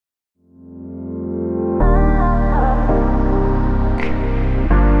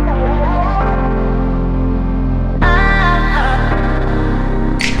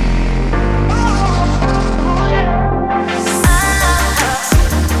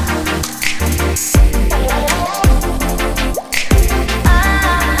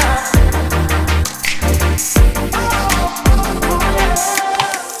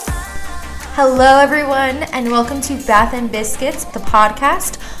Hello, everyone, and welcome to Bath and Biscuits, the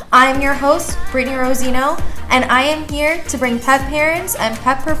podcast. I'm your host, Brittany Rosino, and I am here to bring pet parents and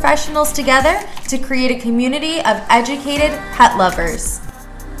pet professionals together to create a community of educated pet lovers.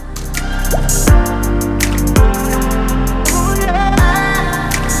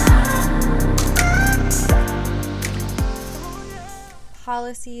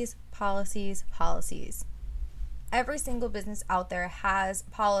 Policies, policies, policies. Every single business out there has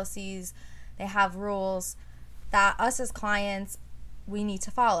policies, they have rules that us as clients, we need to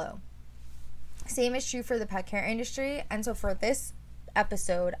follow. Same is true for the pet care industry. And so for this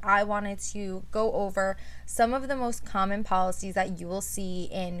episode, I wanted to go over some of the most common policies that you will see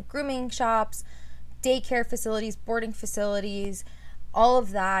in grooming shops, daycare facilities, boarding facilities, all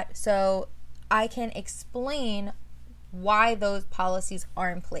of that, so I can explain why those policies are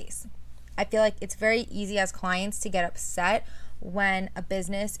in place. I feel like it's very easy as clients to get upset when a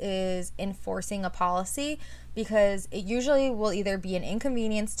business is enforcing a policy because it usually will either be an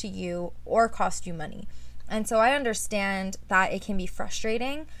inconvenience to you or cost you money. And so I understand that it can be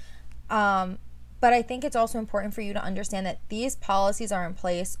frustrating, but I think it's also important for you to understand that these policies are in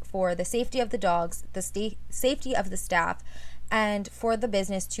place for the safety of the dogs, the safety of the staff, and for the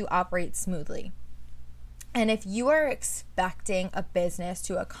business to operate smoothly. And if you are expecting a business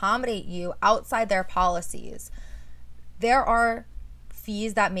to accommodate you outside their policies, there are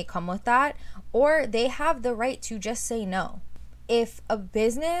fees that may come with that, or they have the right to just say no. If a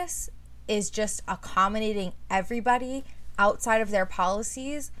business is just accommodating everybody outside of their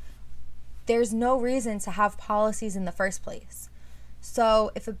policies, there's no reason to have policies in the first place. So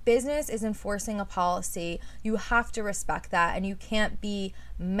if a business is enforcing a policy, you have to respect that, and you can't be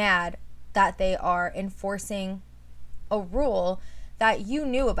mad that they are enforcing a rule that you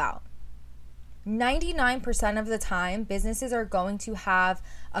knew about. 99% of the time, businesses are going to have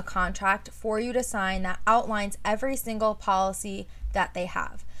a contract for you to sign that outlines every single policy that they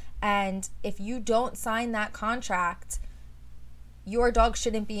have. And if you don't sign that contract, your dog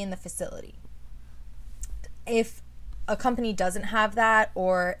shouldn't be in the facility. If a company doesn't have that,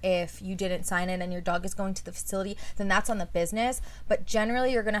 or if you didn't sign it and your dog is going to the facility, then that's on the business. But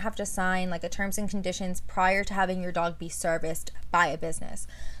generally, you're going to have to sign like a terms and conditions prior to having your dog be serviced by a business.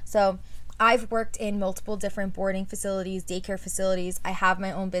 So I've worked in multiple different boarding facilities, daycare facilities. I have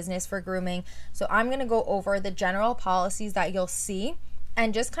my own business for grooming. So I'm going to go over the general policies that you'll see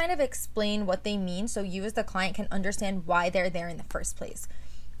and just kind of explain what they mean so you as the client can understand why they're there in the first place.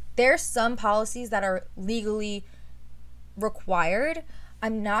 There's some policies that are legally required.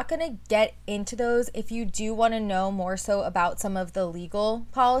 I'm not going to get into those. If you do want to know more so about some of the legal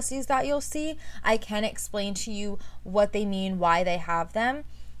policies that you'll see, I can explain to you what they mean, why they have them.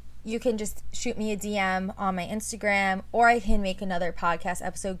 You can just shoot me a DM on my Instagram, or I can make another podcast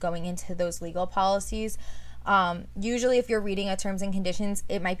episode going into those legal policies. Usually if you're reading a terms and conditions,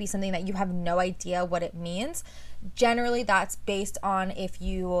 it might be something that you have no idea what it means. Generally, that's based on if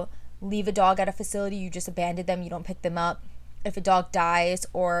you leave a dog at a facility, you just abandon them, you don't pick them up. If a dog dies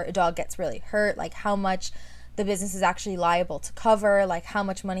or a dog gets really hurt, like how much the business is actually liable to cover, like how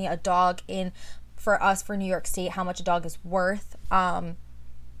much money a dog for New York State, how much a dog is worth,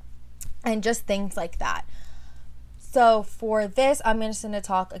 and just things like that. So for this, I'm just going to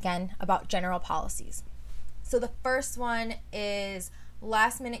talk again about general policies. So the first one is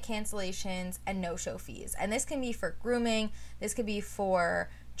last minute cancellations and no-show fees. And this can be for grooming, this could be for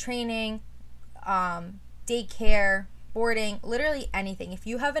training, daycare, boarding, literally anything. If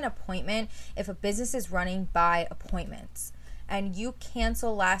you have an appointment, if a business is running by appointments and you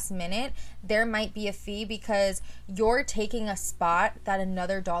cancel last minute, there might be a fee because you're taking a spot that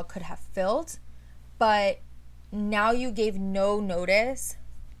another dog could have filled, but now you gave no notice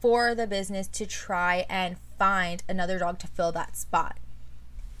for the business to try and find another dog to fill that spot.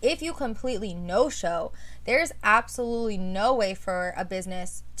 If you completely no-show, there's absolutely no way for a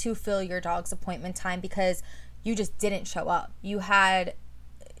business to fill your dog's appointment time because you just didn't show up. You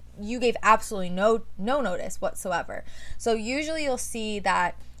gave absolutely no notice whatsoever. So usually you'll see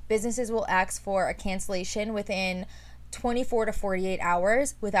that businesses will ask for a cancellation within 24 to 48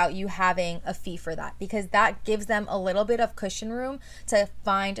 hours without you having a fee for that, because that gives them a little bit of cushion room to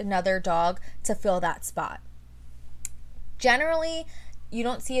find another dog to fill that spot. Generally, you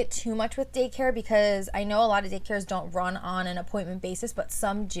don't see it too much with daycare because I know a lot of daycares don't run on an appointment basis, but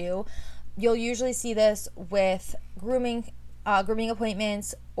some do. You'll usually see this with grooming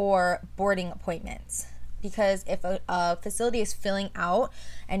appointments or boarding appointments, because if a facility is filling out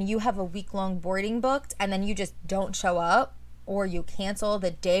and you have a week-long boarding booked and then you just don't show up, or you cancel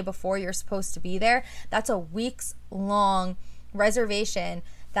the day before you're supposed to be there, that's a weeks-long reservation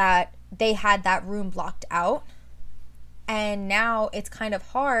that they had that room blocked out. And now it's kind of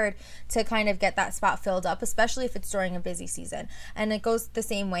hard to kind of get that spot filled up, especially if it's during a busy season. And it goes the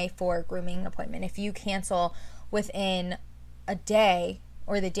same way for a grooming appointment. If you cancel within a day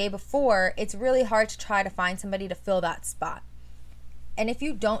or the day before, it's really hard to try to find somebody to fill that spot. And if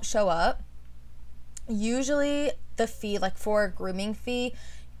you don't show up, usually the fee, like for a grooming fee,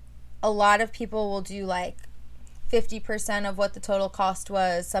 a lot of people will do like 50% of what the total cost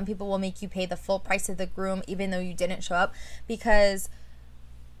was. Some people will make you pay the full price of the groom even though you didn't show up, because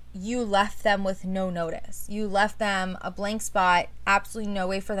you left them with no notice. You left them a blank spot, absolutely no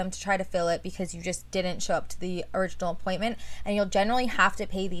way for them to try to fill it because you just didn't show up to the original appointment. And you'll generally have to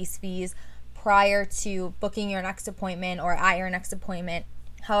pay these fees prior to booking your next appointment or at your next appointment,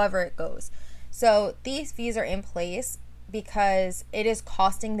 however it goes. So these fees are in place because it is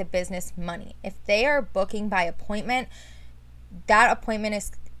costing the business money. If they are booking by appointment, that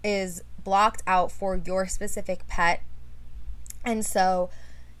appointment is blocked out for your specific pet. And so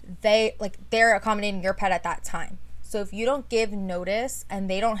they're accommodating your pet at that time. So if you don't give notice and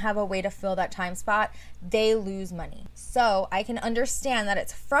they don't have a way to fill that time spot, they lose money. So I can understand that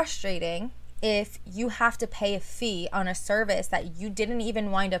it's frustrating if you have to pay a fee on a service that you didn't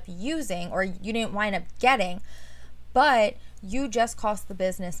even wind up using or you didn't wind up getting, but you just cost the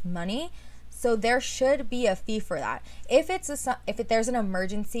business money. So there should be a fee for that. If there's an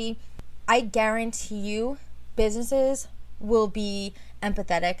emergency, I guarantee you businesses will be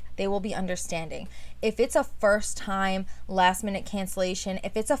empathetic. They will be understanding. If it's a first time last minute cancellation,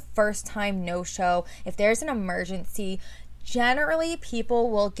 if it's a first time no show, if there's an emergency, generally people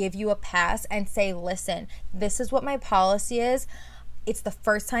will give you a pass and say, listen, this is what my policy is. It's the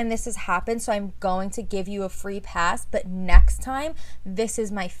first time this has happened, so I'm going to give you a free pass, but next time, this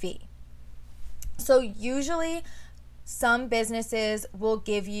is my fee. So usually, some businesses will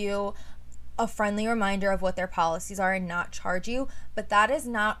give you a friendly reminder of what their policies are and not charge you, but that is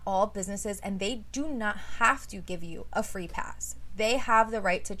not all businesses, and they do not have to give you a free pass. They have the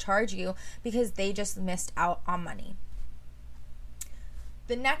right to charge you because they just missed out on money.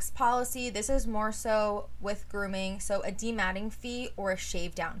 The next policy, this is more so with grooming, so a dematting fee or a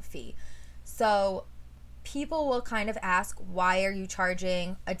shave down fee. So people will kind of ask, why are you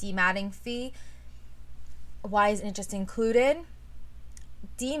charging a dematting fee? Why isn't it just included?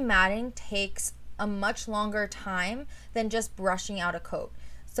 Dematting takes a much longer time than just brushing out a coat.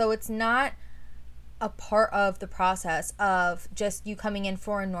 So it's not a part of the process of just you coming in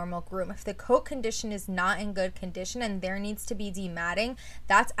for a normal groom. If the coat condition is not in good condition and there needs to be dematting,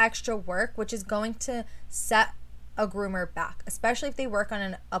 that's extra work, which is going to set a groomer back, especially if they work on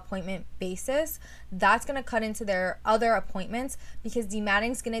an appointment basis. That's going to cut into their other appointments because dematting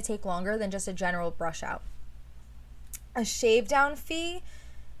is going to take longer than just a general brush out. A shave down fee,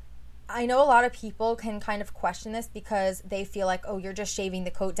 I know a lot of people can kind of question this because they feel like, oh, you're just shaving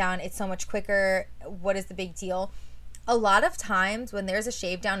the coat down. It's so much quicker. What is the big deal? A lot of times when there's a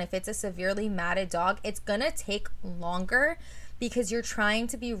shave down, if it's a severely matted dog, it's going to take longer because you're trying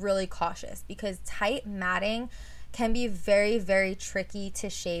to be really cautious, because tight matting can be very, very tricky to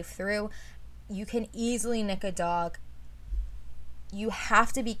shave through. You can easily nick a dog. You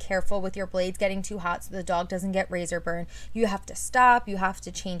have to be careful with your blades getting too hot so the dog doesn't get razor burn. You have to stop. You have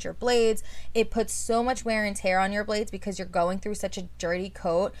to change your blades. It puts so much wear and tear on your blades because you're going through such a dirty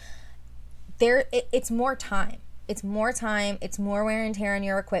coat. It's more time. It's more time. It's more wear and tear on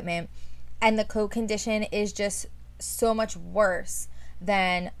your equipment. And the coat condition is just so much worse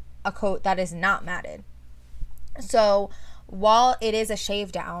than a coat that is not matted. So while it is a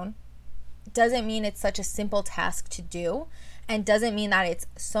shave down, doesn't mean it's such a simple task to do. And doesn't mean that it's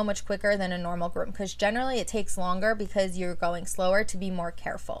so much quicker than a normal groom, because generally it takes longer because you're going slower to be more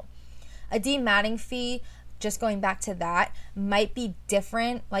careful. A dematting fee, just going back to that, might be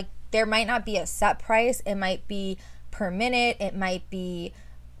different. Like there might not be a set price. It might be per minute. It might be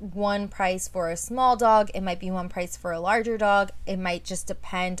one price for a small dog. It might be one price for a larger dog. It might just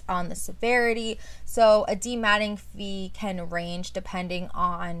depend on the severity. So a dematting fee can range depending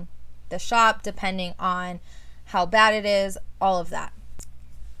on the shop, depending on how bad it is, all of that.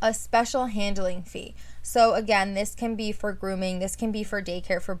 A special handling fee. So again, this can be for grooming, this can be for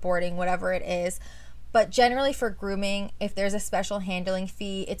daycare, for boarding, whatever it is. But generally for grooming, if there's a special handling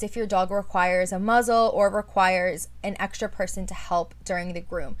fee, it's if your dog requires a muzzle or requires an extra person to help during the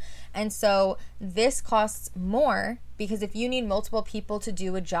groom. And so this costs more because if you need multiple people to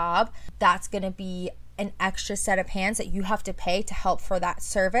do a job, that's going to be an extra set of hands that you have to pay to help for that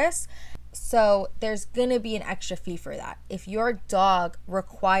service. So there's going to be an extra fee for that. If your dog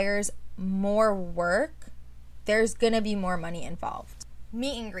requires more work, there's going to be more money involved.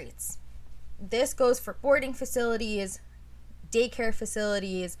 Meet and greets. this goes for boarding facilities, daycare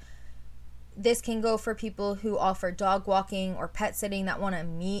facilities. This can go for people who offer dog walking or pet sitting that want to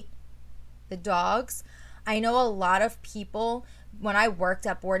meet the dogs. I know a lot of people, when I worked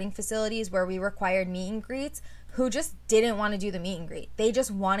at boarding facilities where we required meet and greets, who just didn't want to do the meet and greet. They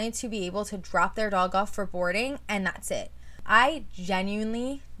just wanted to be able to drop their dog off for boarding, and that's it. I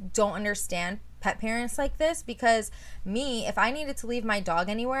genuinely don't understand pet parents like this, because me, if I needed to leave my dog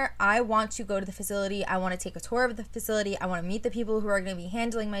anywhere, I want to go to the facility. I want to take a tour of the facility. I want to meet the people who are going to be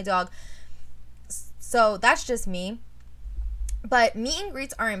handling my dog. So that's just me. But meet and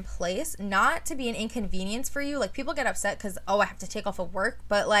greets are in place not to be an inconvenience for you. Like, people get upset because, I have to take off of work.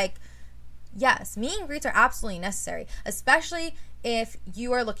 But, like, yes, meet and greets are absolutely necessary, especially if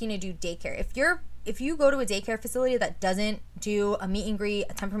you are looking to do daycare. If you go to a daycare facility that doesn't do a meet and greet,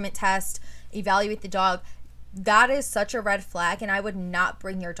 a temperament test, evaluate the dog, that is such a red flag, and I would not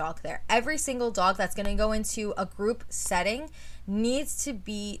bring your dog there. Every single dog that's going to go into a group setting needs to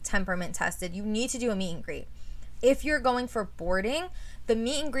be temperament tested. You need to do a meet and greet. If you're going for boarding, the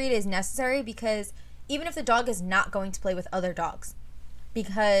meet and greet is necessary, because even if the dog is not going to play with other dogs,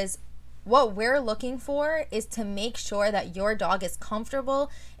 because what we're looking for is to make sure that your dog is comfortable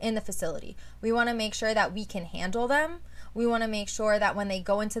in the facility. We want to make sure that we can handle them. We want to make sure that when they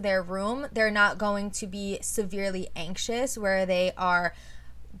go into their room, they're not going to be severely anxious, where they are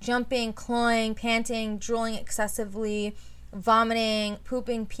jumping, clawing, panting, drooling excessively, vomiting,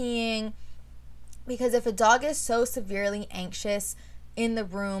 pooping, peeing. Because if a dog is so severely anxious in the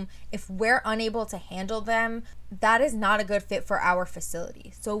room, if we're unable to handle them, that is not a good fit for our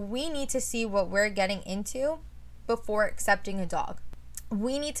facility. So we need to see what we're getting into before accepting a dog.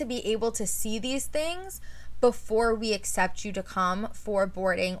 We need to be able to see these things before we accept you to come for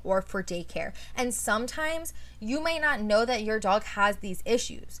boarding or for daycare. And sometimes you may not know that your dog has these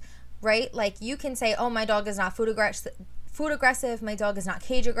issues, right? Like, you can say, my dog is not food aggressive, my dog is not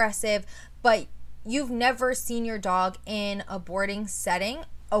cage aggressive, but you've never seen your dog in a boarding setting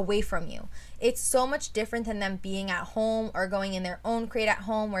away from you. It's so much different than them being at home or going in their own crate at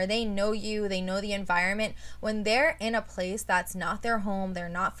home, where they know you, they know the environment. When they're in a place that's not their home, they're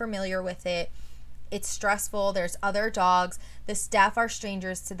not familiar with it, it's stressful, there's other dogs, the staff are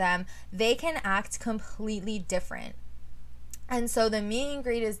strangers to them, they can act completely different. And so the meet and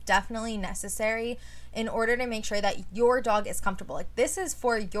greet is definitely necessary in order to make sure that your dog is comfortable. Like, this is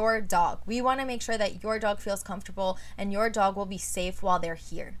for your dog. We want to make sure that your dog feels comfortable and your dog will be safe while they're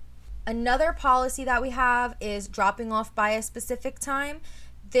here. Another policy that we have is dropping off by a specific time.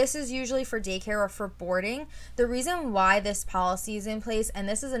 This is usually for daycare or for boarding. The reason why this policy is in place, and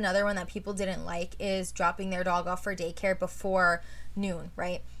this is another one that people didn't like, is dropping their dog off for daycare before noon,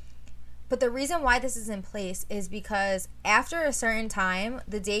 right? But the reason why this is in place is because after a certain time,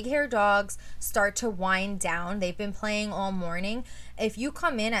 the daycare dogs start to wind down. They've been playing all morning. If you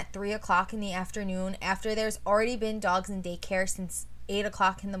come in at 3 o'clock in the afternoon, after there's already been dogs in daycare since 8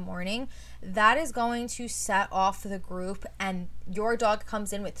 o'clock in the morning, that is going to set off the group, and your dog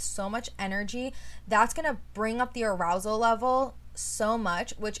comes in with so much energy. That's going to bring up the arousal level so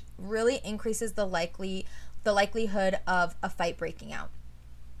much, which really increases the likelihood of a fight breaking out.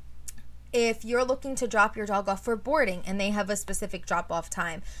 If you're looking to drop your dog off for boarding and they have a specific drop-off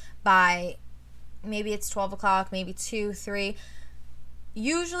time by maybe it's 12 o'clock, maybe 2, 3,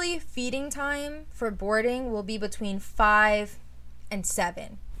 usually feeding time for boarding will be between 5 and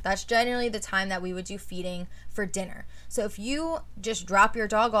 7. That's generally the time that we would do feeding for dinner. So if you just drop your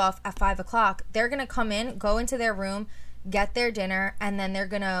dog off at 5 o'clock, they're going to come in, go into their room, get their dinner, and then they're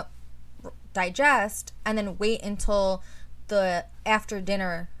going to digest and then wait until the after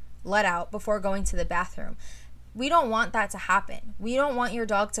dinner let out before going to the bathroom. We don't want that to happen. We don't want your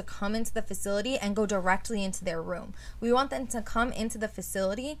dog to come into the facility and go directly into their room. We want them to come into the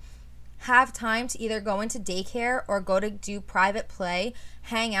facility, have time to either go into daycare or go to do private play,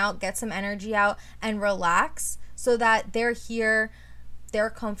 hang out, get some energy out, and relax, so that they're here,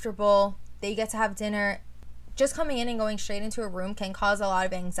 they're comfortable, they get to have dinner. Just coming in and going straight into a room can cause a lot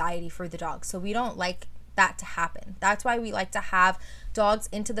of anxiety for the dog. So we don't like that to happen. That's why we like to have dogs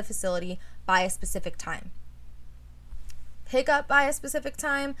into the facility by a specific time. Pick up by a specific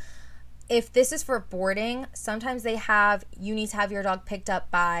time. If this is for boarding, sometimes you need to have your dog picked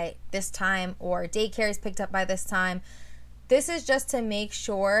up by this time, or daycare is picked up by this time. This is just to make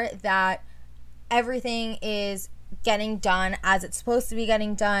sure that everything is getting done as it's supposed to be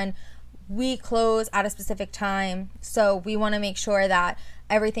getting done. We close at a specific time, so we want to make sure that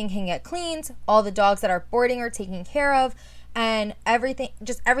everything can get cleaned, all the dogs that are boarding are taken care of, and everything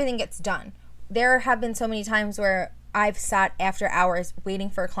gets done. There have been so many times where I've sat after hours waiting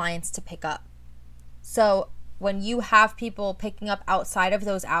for clients to pick up So when you have people picking up outside of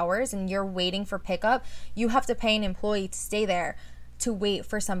those hours and you're waiting for pickup, you have to pay an employee to stay there to wait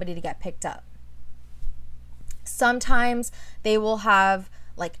for somebody to get picked up. Sometimes they will have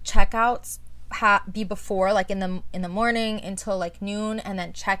like checkouts be before, like in the morning until like noon, and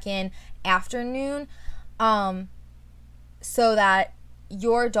then check in afternoon, so that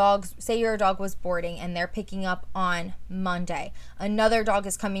your dogs, say your dog was boarding and they're picking up on Monday, another dog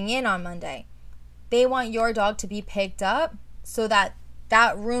is coming in on Monday. They want your dog to be picked up so that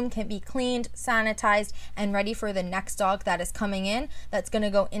that room can be cleaned, sanitized, and ready for the next dog that is coming in that's going to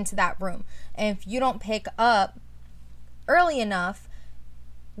go into that room. And if you don't pick up early enough,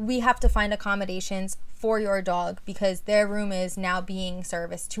 we have to find accommodations for your dog because their room is now being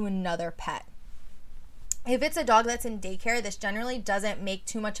serviced to another pet. If it's a dog that's in daycare, this generally doesn't make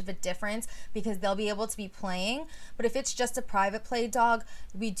too much of a difference because they'll be able to be playing. But if it's just a private play dog,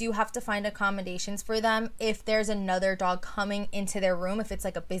 we do have to find accommodations for them if there's another dog coming into their room, if it's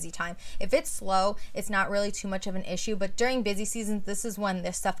like a busy time. If it's slow, it's not really too much of an issue. But during busy seasons, this is when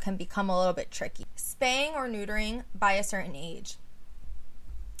this stuff can become a little bit tricky. Spaying or neutering by a certain age.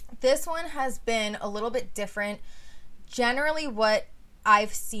 This one has been a little bit different. Generally, what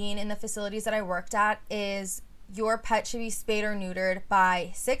I've seen in the facilities that I worked at is your pet should be spayed or neutered by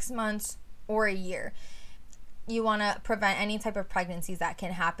 6 months or a year. You want to prevent any type of pregnancies that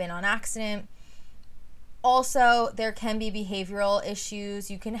can happen on accident. Also, there can be behavioral issues.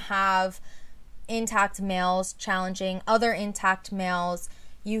 You can have intact males challenging other intact males.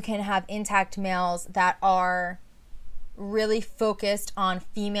 You can have intact males that are really focused on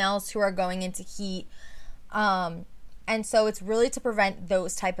females who are going into heat. And so it's really to prevent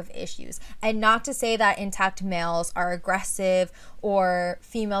those type of issues. And not to say that intact males are aggressive or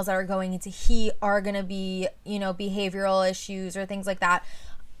females that are going into heat are going to be, behavioral issues or things like that.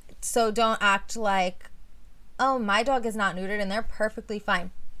 So don't act like, oh, my dog is not neutered and they're perfectly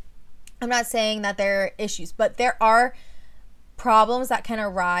fine. I'm not saying that there are issues, but there are problems that can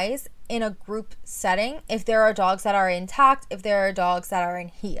arise in a group setting if there are dogs that are intact, if there are dogs that are in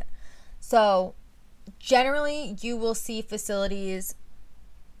heat. So generally, you will see facilities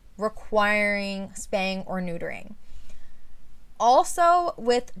requiring spaying or neutering. Also,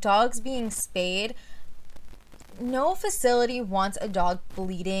 with dogs being spayed, no facility wants a dog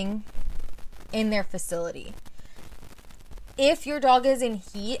bleeding in their facility. If your dog is in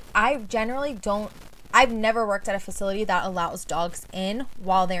heat, I've never worked at a facility that allows dogs in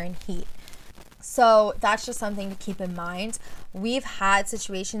while they're in heat. So that's just something to keep in mind. We've had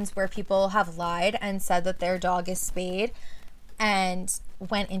situations where people have lied and said that their dog is spayed and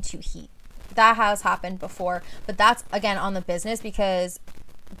went into heat. That has happened before, but that's again on the business because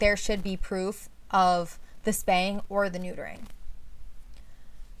there should be proof of the spaying or the neutering.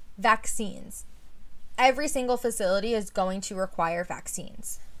 Vaccines. Every single facility is going to require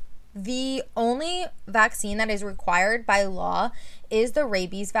vaccines. The only vaccine that is required by law is the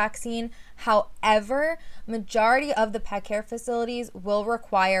rabies vaccine. However, majority of the pet care facilities will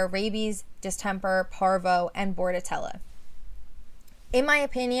require rabies, distemper, parvo, and bordetella. In my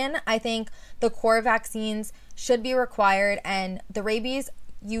opinion, I think the core vaccines should be required, and the rabies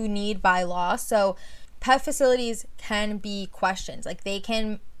you need by law. So pet facilities can be questioned. Like they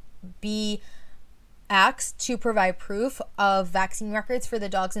can be asked to provide proof of vaccine records for the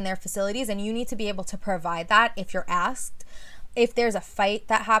dogs in their facilities, and you need to be able to provide that if you're asked. If there's a fight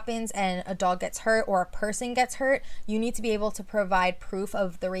that happens and a dog gets hurt or a person gets hurt, you need to be able to provide proof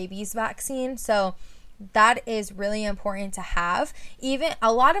of the rabies vaccine. So that is really important to have. Even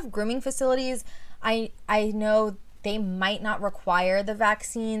a lot of grooming facilities, I know they might not require the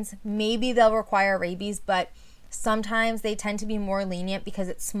vaccines. Maybe they'll require rabies, but sometimes they tend to be more lenient because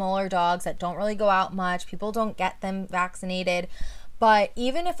it's smaller dogs that don't really go out much. People don't get them vaccinated. But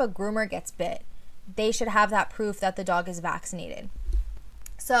even if a groomer gets bit, they should have that proof that the dog is vaccinated.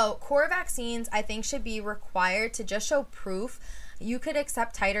 So core vaccines, I think, should be required to just show proof. You could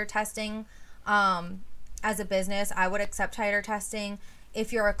accept titer testing as a business. I would accept titer testing.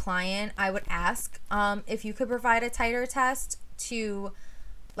 If you're a client, I would ask if you could provide a titer test to,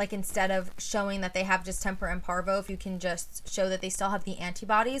 like, instead of showing that they have distemper and parvo, if you can just show that they still have the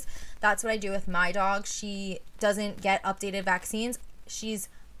antibodies. That's what I do with my dog. She doesn't get updated vaccines. She's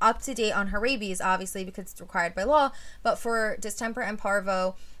up to date on her rabies, obviously, because it's required by law. But for distemper and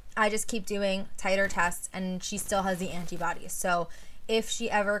parvo, I just keep doing titer tests, and she still has the antibodies. So if she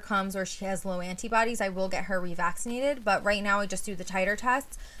ever comes or she has low antibodies, I will get her revaccinated. But right now, I just do the titer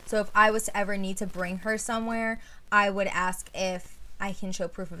tests. So if I was to ever need to bring her somewhere, I would ask if I can show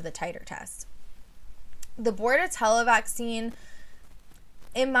proof of the titer test. The bordetella vaccine,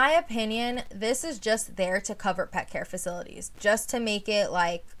 in my opinion, this is just there to cover pet care facilities, just to make it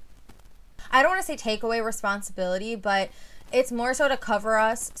like, I don't want to say take away responsibility, but it's more so to cover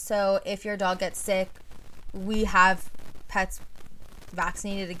us. So if your dog gets sick, we have pets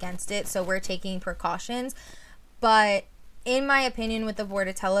vaccinated against it, so we're taking precautions. But in my opinion, with the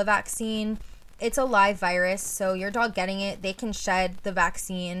Bordetella vaccine, it's a live virus, so your dog getting it, they can shed the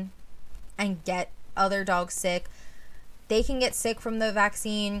vaccine and get other dogs sick. They can get sick from the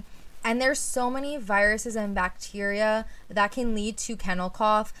vaccine, and there's so many viruses and bacteria that can lead to kennel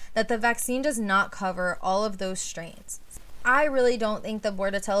cough that the vaccine does not cover all of those strains. I really don't think the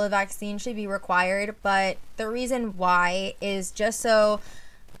Bordetella vaccine should be required, but the reason why is just so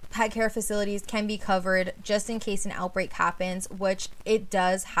pet care facilities can be covered just in case an outbreak happens, which it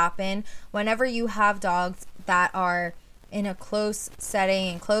does happen. Whenever you have dogs that are in a close setting,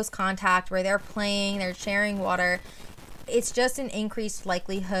 in close contact, where they're playing, they're sharing water, it's just an increased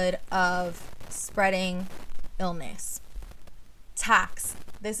likelihood of spreading illness. Tax.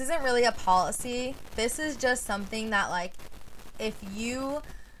 This isn't really a policy. This is just something that, like, if you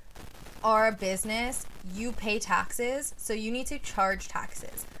are a business, you pay taxes, so you need to charge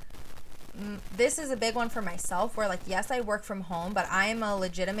taxes. This is a big one for myself where, like, yes, I work from home, but I am a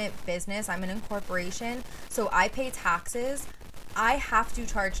legitimate business. I'm an incorporation, so I pay taxes. I have to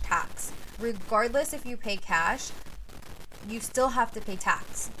charge tax. Regardless if you pay cash, you still have to pay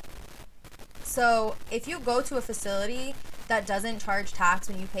tax. So if you go to a facility that doesn't charge tax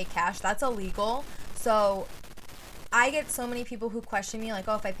when you pay cash, that's illegal. So I get so many people who question me like,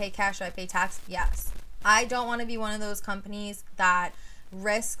 oh, if I pay cash, do I pay tax? Yes. I don't want to be one of those companies that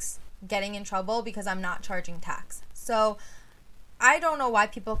risks getting in trouble because I'm not charging tax. So I don't know why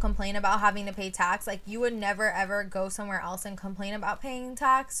people complain about having to pay tax. Like, you would never ever go somewhere else and complain about paying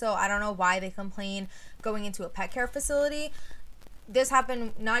tax. So I don't know why they complain going into a pet care facility. This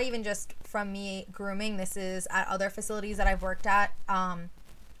happened not even just from me grooming. This is at other facilities that I've worked at,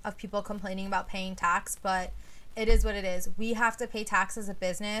 of people complaining about paying tax. But it is what it is. We have to pay tax as a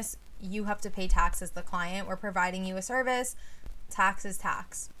business. You have to pay tax as the client. We're providing you a service. Tax is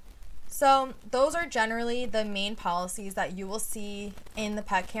tax. So those are generally the main policies that you will see in the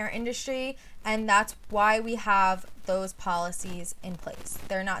pet care industry, and that's why we have those policies in place.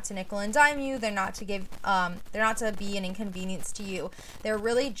 They're not to nickel and dime you. They're not to be an inconvenience to you. They're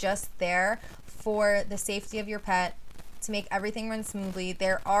really just there for the safety of your pet, to make everything run smoothly.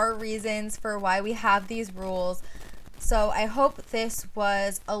 There are reasons for why we have these rules. So I hope this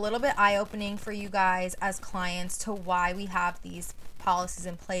was a little bit eye-opening for you guys as clients to why we have these policies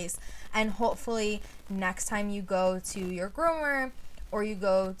in place. And hopefully next time you go to your groomer or you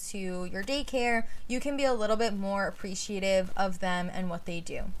go to your daycare, you can be a little bit more appreciative of them and what they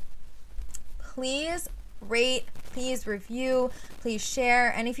do. Please rate, please review, please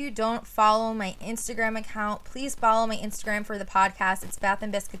share. And if you don't follow my Instagram account, please follow my Instagram for the podcast. It's Bath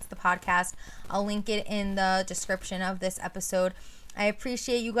and Biscuits, the podcast. I'll link it in the description of this episode. I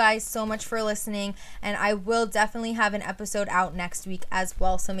appreciate you guys so much for listening, and I will definitely have an episode out next week as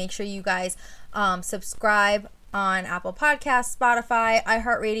well. So make sure you guys subscribe on Apple Podcasts, Spotify,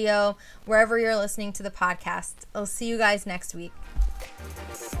 iHeartRadio, wherever you're listening to the podcast. I'll see you guys next week.